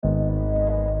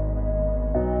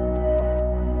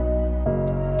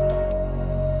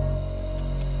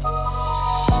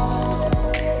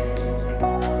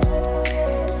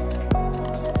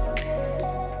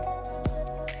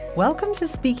Welcome to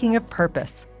Speaking of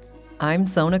Purpose. I'm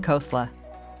Sona Khosla.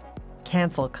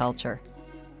 Cancel culture.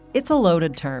 It's a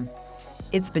loaded term.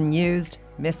 It's been used,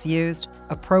 misused,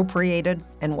 appropriated,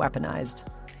 and weaponized.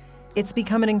 It's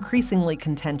become an increasingly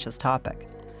contentious topic.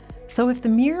 So if the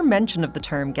mere mention of the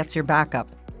term gets your back up,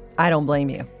 I don't blame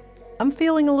you. I'm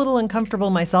feeling a little uncomfortable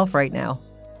myself right now.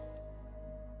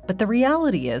 But the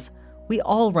reality is, we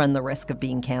all run the risk of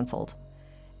being canceled.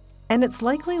 And it's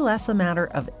likely less a matter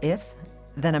of if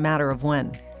than a matter of when.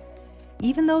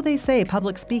 Even though they say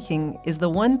public speaking is the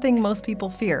one thing most people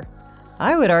fear,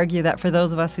 I would argue that for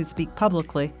those of us who speak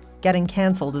publicly, getting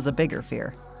canceled is a bigger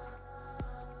fear.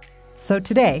 So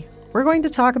today, we're going to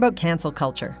talk about cancel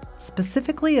culture,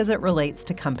 specifically as it relates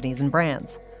to companies and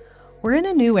brands. We're in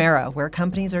a new era where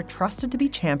companies are trusted to be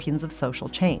champions of social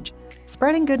change,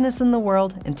 spreading goodness in the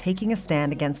world and taking a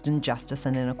stand against injustice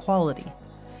and inequality.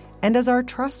 And as our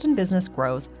trust in business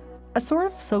grows, a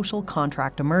sort of social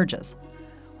contract emerges.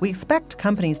 We expect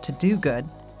companies to do good,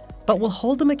 but we'll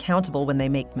hold them accountable when they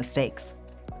make mistakes.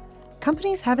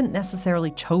 Companies haven't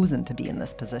necessarily chosen to be in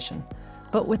this position,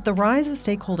 but with the rise of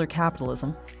stakeholder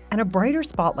capitalism and a brighter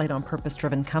spotlight on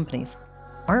purpose-driven companies,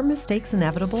 aren't mistakes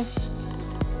inevitable?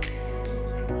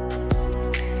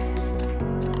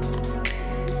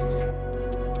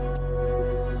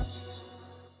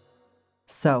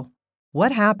 So,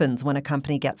 what happens when a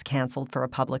company gets canceled for a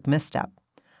public misstep?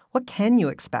 What can you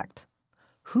expect?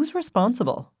 Who's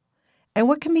responsible? And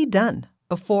what can be done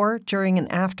before, during,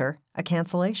 and after a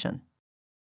cancellation?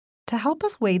 To help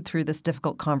us wade through this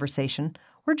difficult conversation,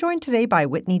 we're joined today by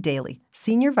Whitney Daly,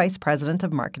 Senior Vice President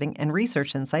of Marketing and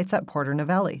Research Insights at Porter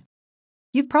Novelli.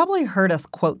 You've probably heard us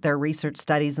quote their research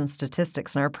studies and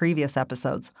statistics in our previous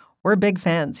episodes. We're big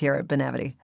fans here at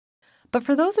Benevity. But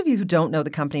for those of you who don't know the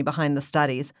company behind the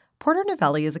studies, Porter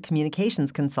Novelli is a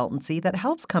communications consultancy that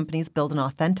helps companies build an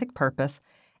authentic purpose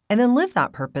and then live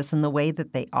that purpose in the way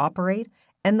that they operate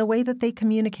and the way that they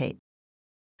communicate.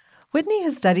 Whitney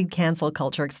has studied cancel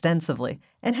culture extensively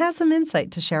and has some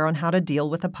insight to share on how to deal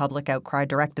with a public outcry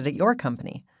directed at your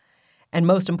company. And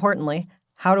most importantly,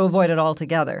 how to avoid it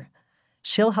altogether.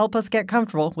 She'll help us get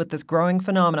comfortable with this growing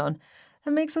phenomenon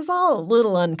that makes us all a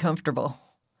little uncomfortable.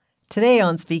 Today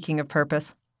on Speaking of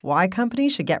Purpose, why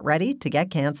companies should get ready to get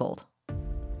canceled.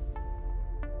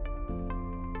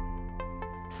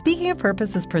 Speaking of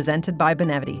Purpose is presented by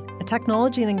Benevity, a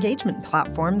technology and engagement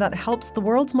platform that helps the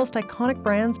world's most iconic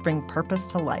brands bring purpose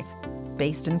to life,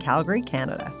 based in Calgary,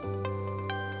 Canada.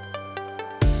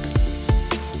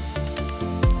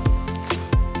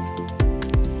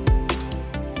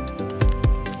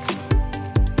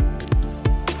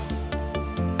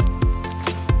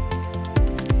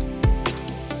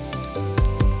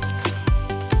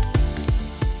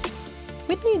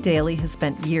 Whitney Daly has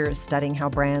spent years studying how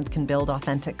brands can build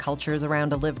authentic cultures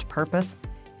around a lived purpose.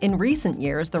 In recent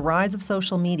years, the rise of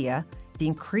social media, the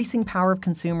increasing power of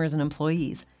consumers and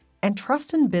employees, and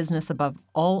trust in business above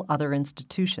all other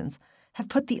institutions have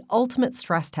put the ultimate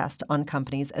stress test on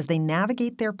companies as they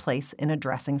navigate their place in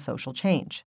addressing social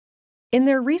change. In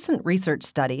their recent research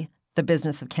study, The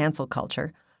Business of Cancel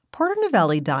Culture, Porter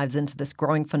Novelli dives into this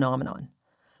growing phenomenon.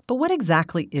 But what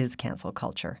exactly is cancel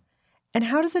culture? And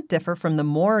how does it differ from the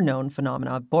more known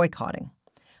phenomena of boycotting?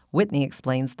 Whitney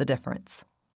explains the difference.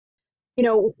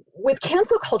 With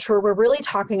cancel culture, we're really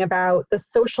talking about the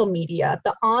social media,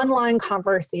 the online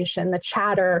conversation, the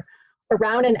chatter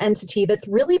around an entity that's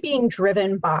really being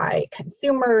driven by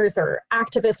consumers or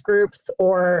activist groups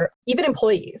or even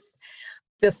employees.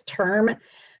 This term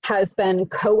has been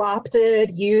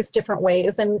co-opted, used different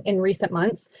ways in recent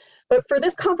months. But for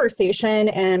this conversation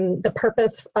and the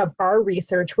purpose of our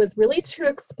research was really to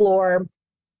explore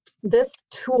this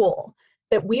tool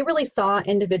that we really saw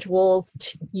individuals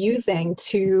using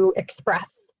to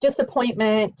express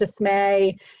disappointment,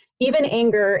 dismay, even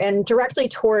anger, and directly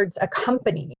towards a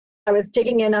company. I was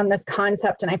digging in on this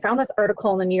concept and I found this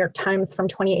article in the New York Times from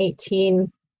 2018.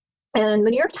 And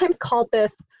the New York Times called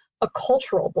this a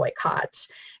cultural boycott.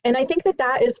 And I think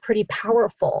that is pretty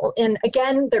powerful. And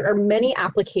again, there are many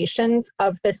applications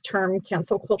of this term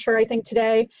cancel culture, I think,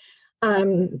 today.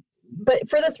 But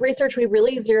for this research, we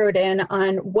really zeroed in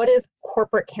on what is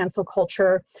corporate cancel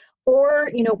culture,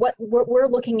 or what we're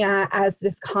looking at as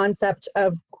this concept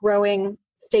of growing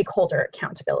stakeholder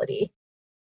accountability.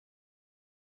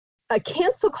 A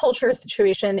cancel culture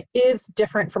situation is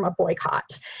different from a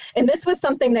boycott. And this was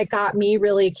something that got me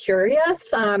really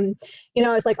curious. I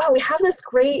was like, oh, we have this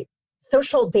great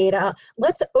social data.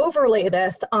 Let's overlay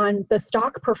this on the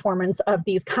stock performance of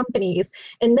these companies.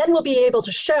 And then we'll be able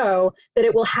to show that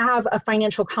it will have a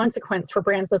financial consequence for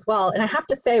brands as well. And I have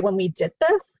to say, when we did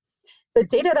this, the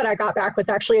data that I got back was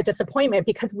actually a disappointment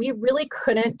because we really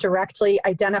couldn't directly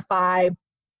identify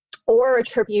or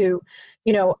attribute,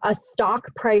 a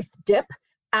stock price dip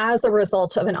as a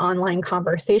result of an online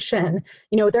conversation.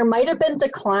 There might have been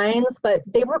declines, but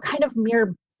they were kind of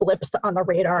mere blips on the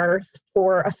radars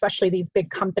for especially these big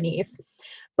companies.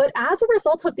 But as a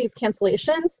result of these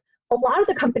cancellations, a lot of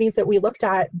the companies that we looked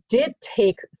at did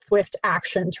take swift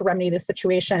action to remedy the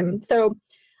situation. So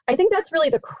I think that's really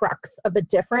the crux of the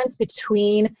difference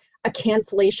between a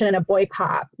cancellation and a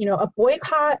boycott. A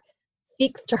boycott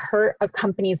seeks to hurt a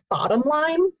company's bottom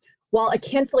line, while a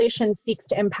cancellation seeks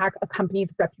to impact a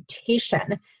company's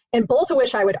reputation, and both of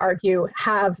which I would argue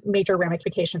have major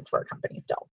ramifications for a company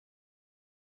still.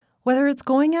 Whether it's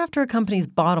going after a company's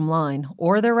bottom line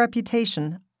or their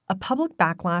reputation, a public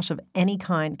backlash of any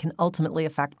kind can ultimately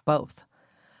affect both.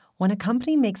 When a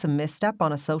company makes a misstep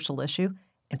on a social issue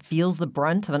and feels the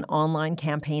brunt of an online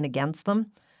campaign against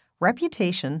them,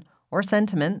 reputation or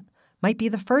sentiment might be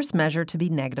the first measure to be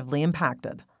negatively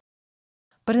impacted.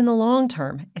 But in the long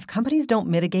term, if companies don't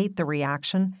mitigate the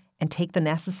reaction and take the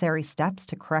necessary steps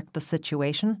to correct the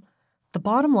situation, the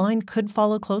bottom line could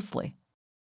follow closely.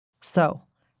 So,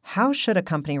 how should a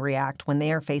company react when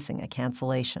they are facing a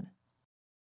cancellation?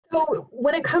 So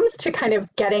when it comes to kind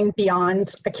of getting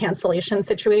beyond a cancellation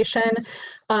situation,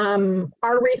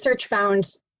 our research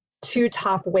found two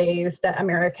top ways that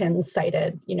Americans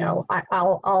cited,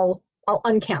 I'll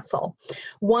uncancel.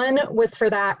 One was for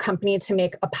that company to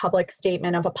make a public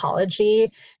statement of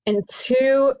apology, and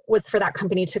two was for that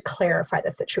company to clarify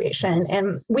the situation.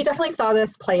 And we definitely saw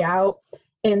this play out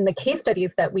in the case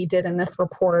studies that we did in this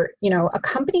report. A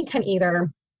company can either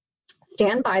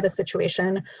stand by the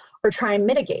situation or try and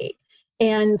mitigate.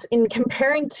 And in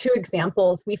comparing two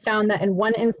examples, we found that in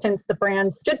one instance, the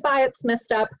brand stood by its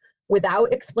misstep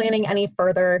without explaining any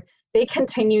further. They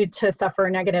continued to suffer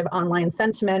negative online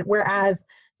sentiment, whereas,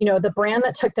 the brand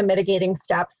that took the mitigating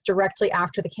steps directly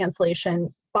after the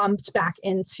cancellation bumped back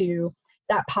into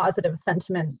that positive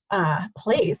sentiment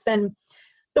place. And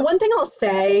the one thing I'll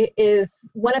say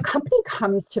is when a company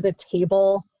comes to the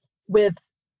table with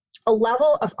a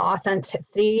level of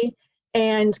authenticity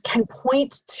and can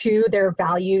point to their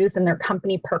values and their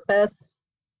company purpose,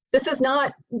 this is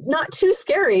not too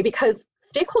scary because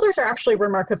stakeholders are actually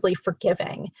remarkably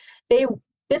forgiving.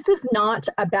 This is not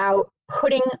about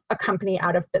putting a company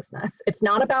out of business. It's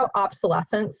not about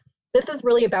obsolescence. This is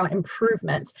really about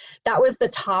improvement. That was the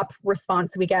top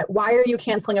response we get. Why are you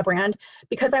canceling a brand?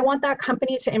 Because I want that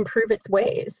company to improve its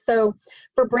ways. So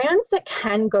for brands that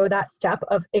can go that step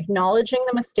of acknowledging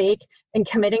the mistake and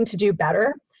committing to do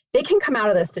better, they can come out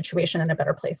of this situation in a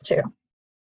better place too.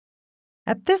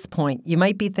 At this point, you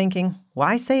might be thinking,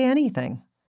 why say anything?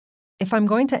 If I'm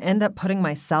going to end up putting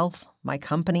myself, my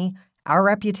company, our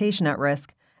reputation at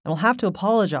risk, and we'll have to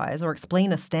apologize or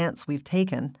explain a stance we've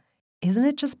taken, isn't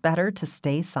it just better to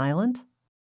stay silent?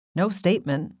 No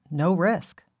statement, no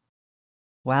risk.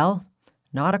 Well,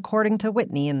 not according to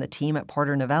Whitney and the team at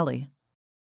Porter Novelli.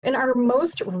 In our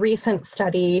most recent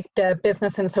study, the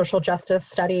Business and Social Justice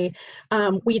study,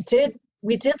 we did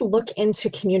look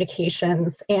into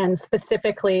communications and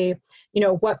specifically,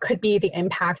 what could be the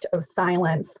impact of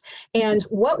silence. And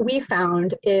what we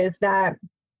found is that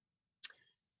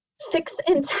 6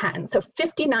 in 10, so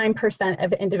 59%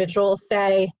 of individuals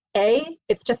say,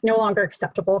 it's just no longer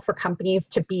acceptable for companies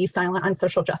to be silent on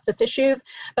social justice issues.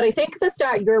 But I think the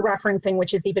stat you're referencing,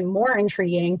 which is even more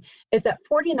intriguing, is that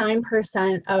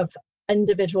 49% of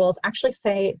individuals actually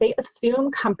say they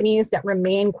assume companies that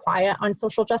remain quiet on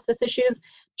social justice issues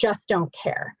just don't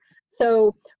care.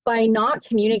 So by not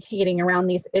communicating around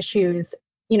these issues,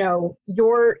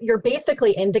 you're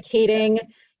basically indicating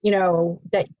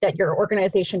that your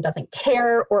organization doesn't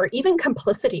care, or even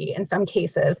complicity in some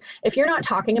cases. If you're not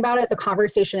talking about it, the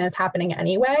conversation is happening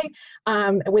anyway,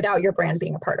 without your brand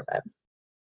being a part of it.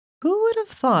 Who would have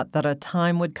thought that a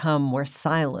time would come where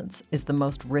silence is the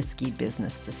most risky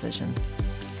business decision?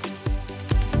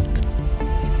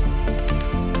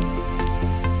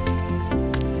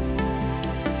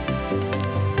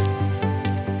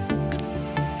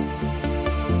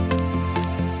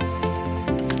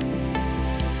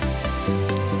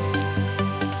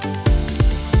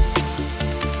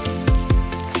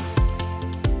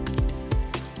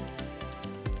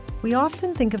 We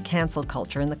often think of cancel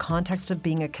culture in the context of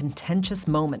being a contentious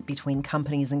moment between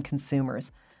companies and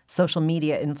consumers, social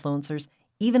media influencers,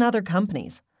 even other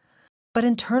companies. But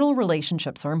internal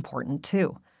relationships are important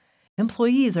too.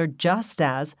 Employees are just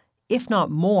as, if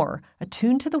not more,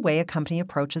 attuned to the way a company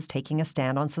approaches taking a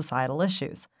stand on societal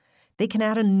issues. They can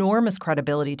add enormous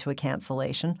credibility to a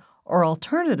cancellation, or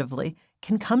alternatively,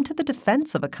 can come to the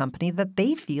defense of a company that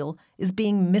they feel is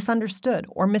being misunderstood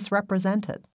or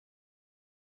misrepresented.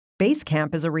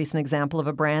 Basecamp is a recent example of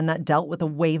a brand that dealt with a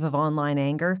wave of online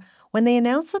anger when they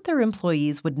announced that their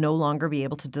employees would no longer be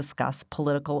able to discuss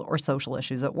political or social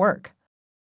issues at work.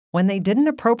 When they didn't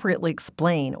appropriately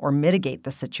explain or mitigate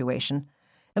the situation,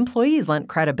 employees lent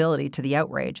credibility to the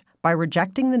outrage by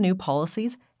rejecting the new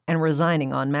policies and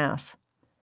resigning en masse.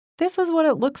 This is what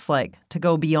it looks like to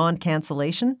go beyond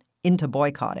cancellation into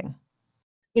boycotting.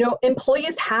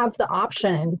 Employees have the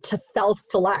option to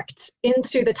self-select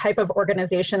into the type of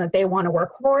organization that they want to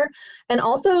work for, and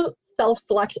also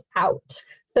self-select out.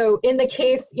 So in the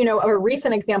case, a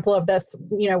recent example of this,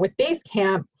 with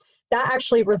Basecamp, that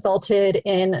actually resulted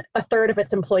in a third of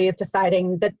its employees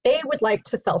deciding that they would like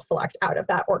to self-select out of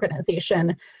that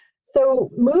organization.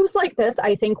 So moves like this,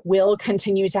 I think, will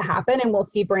continue to happen, and we'll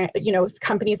see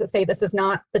companies that say this is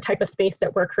not the type of space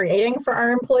that we're creating for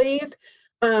our employees.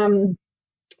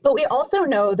 But we also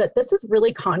know that this is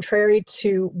really contrary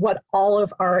to what all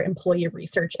of our employee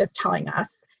research is telling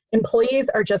us. Employees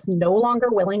are just no longer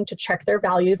willing to check their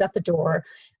values at the door,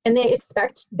 and they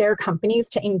expect their companies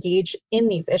to engage in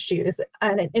these issues.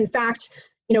 And in fact,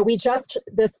 we just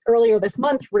earlier this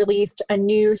month released a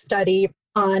new study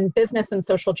on business and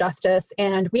social justice,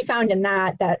 and we found in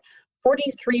that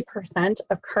 43%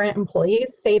 of current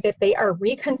employees say that they are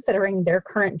reconsidering their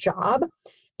current job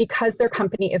because their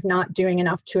company is not doing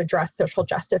enough to address social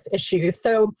justice issues.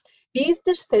 So these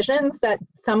decisions that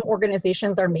some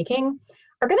organizations are making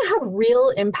are going to have real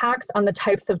impacts on the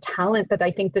types of talent that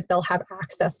I think that they'll have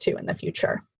access to in the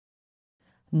future.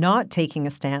 Not taking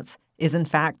a stance is, in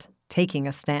fact, taking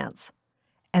a stance.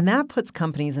 And that puts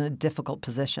companies in a difficult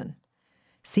position.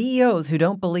 CEOs who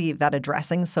don't believe that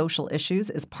addressing social issues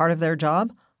is part of their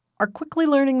job are quickly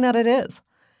learning that it is.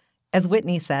 As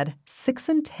Whitney said, 6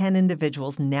 in 10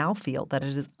 individuals now feel that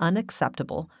it is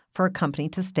unacceptable for a company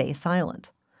to stay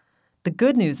silent. The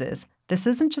good news is, this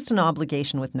isn't just an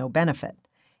obligation with no benefit.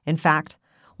 In fact,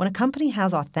 when a company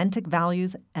has authentic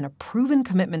values and a proven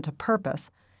commitment to purpose,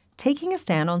 taking a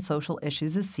stand on social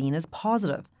issues is seen as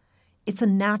positive. It's a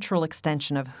natural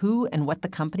extension of who and what the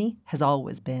company has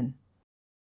always been.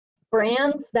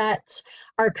 Brands that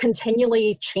are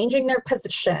continually changing their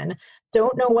position,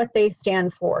 don't know what they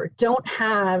stand for, don't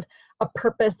have a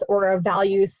purpose or a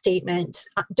value statement,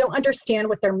 don't understand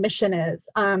what their mission is,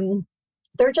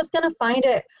 they're just going to find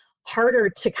it harder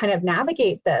to kind of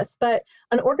navigate this. But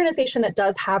an organization that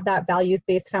does have that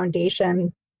values-based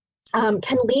foundation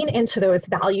can lean into those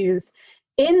values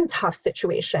in tough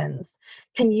situations,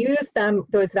 can use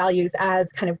those values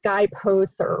as kind of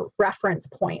guideposts or reference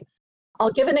points.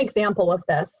 I'll give an example of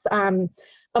this.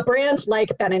 A brand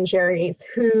like Ben & Jerry's,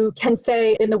 who can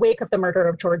say, in the wake of the murder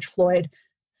of George Floyd,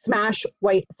 smash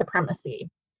white supremacy.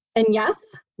 And yes,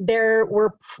 there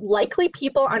were likely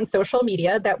people on social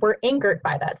media that were angered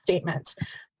by that statement.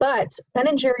 But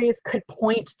Ben & Jerry's could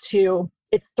point to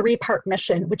its 3-part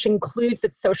mission, which includes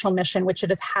its social mission, which it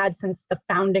has had since the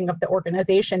founding of the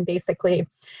organization, basically.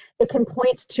 It can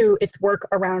point to its work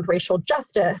around racial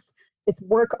justice, its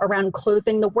work around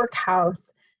closing the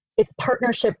workhouse, its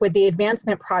partnership with the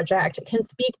Advancement Project. It can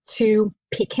speak to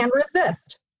Pecan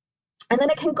Resist. And then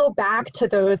it can go back to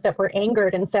those that were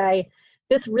angered and say,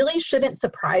 this really shouldn't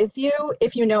surprise you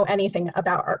if you know anything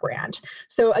about our brand.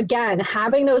 So again,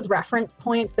 having those reference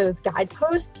points, those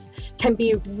guideposts, can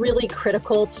be really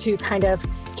critical to kind of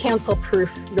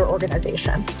cancel-proof your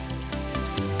organization.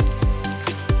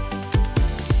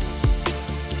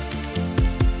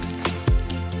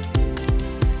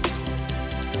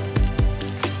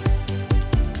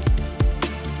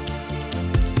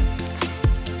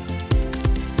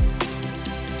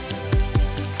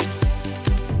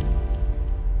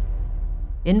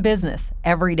 In business,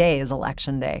 every day is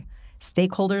election day.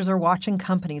 Stakeholders are watching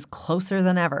companies closer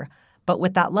than ever, but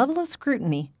with that level of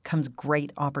scrutiny comes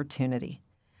great opportunity.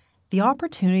 The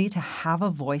opportunity to have a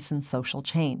voice in social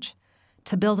change,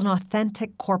 to build an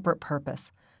authentic corporate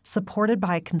purpose, supported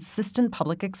by a consistent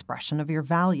public expression of your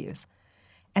values,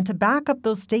 and to back up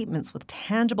those statements with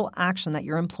tangible action that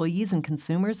your employees and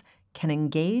consumers can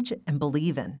engage and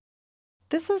believe in.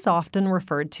 This is often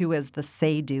referred to as the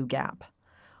say-do gap.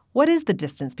 What is the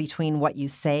distance between what you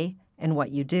say and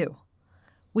what you do?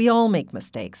 We all make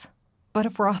mistakes, but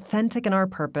if we're authentic in our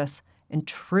purpose and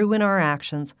true in our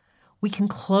actions, we can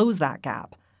close that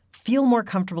gap, feel more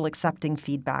comfortable accepting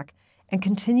feedback, and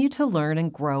continue to learn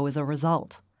and grow as a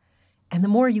result. And the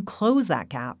more you close that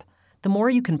gap, the more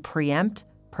you can preempt,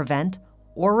 prevent,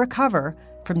 or recover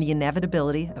from the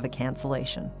inevitability of a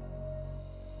cancellation.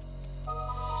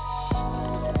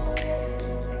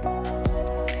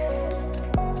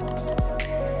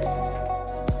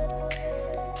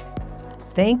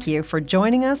 Thank you for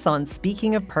joining us on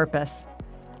Speaking of Purpose.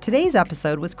 Today's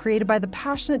episode was created by the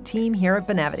passionate team here at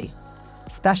Benevity.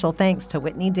 Special thanks to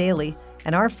Whitney Daly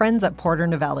and our friends at Porter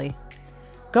Novelli.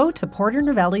 Go to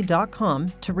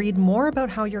porternovelli.com to read more about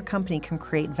how your company can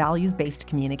create values-based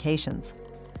communications.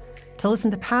 To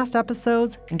listen to past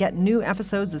episodes and get new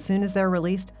episodes as soon as they're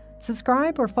released,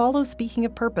 subscribe or follow Speaking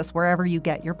of Purpose wherever you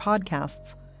get your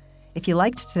podcasts. If you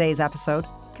liked today's episode,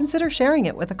 consider sharing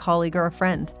it with a colleague or a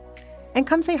friend. And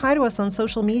come say hi to us on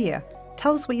social media.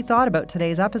 Tell us what you thought about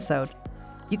today's episode.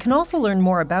 You can also learn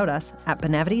more about us at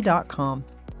benevity.com.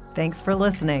 Thanks for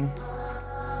listening.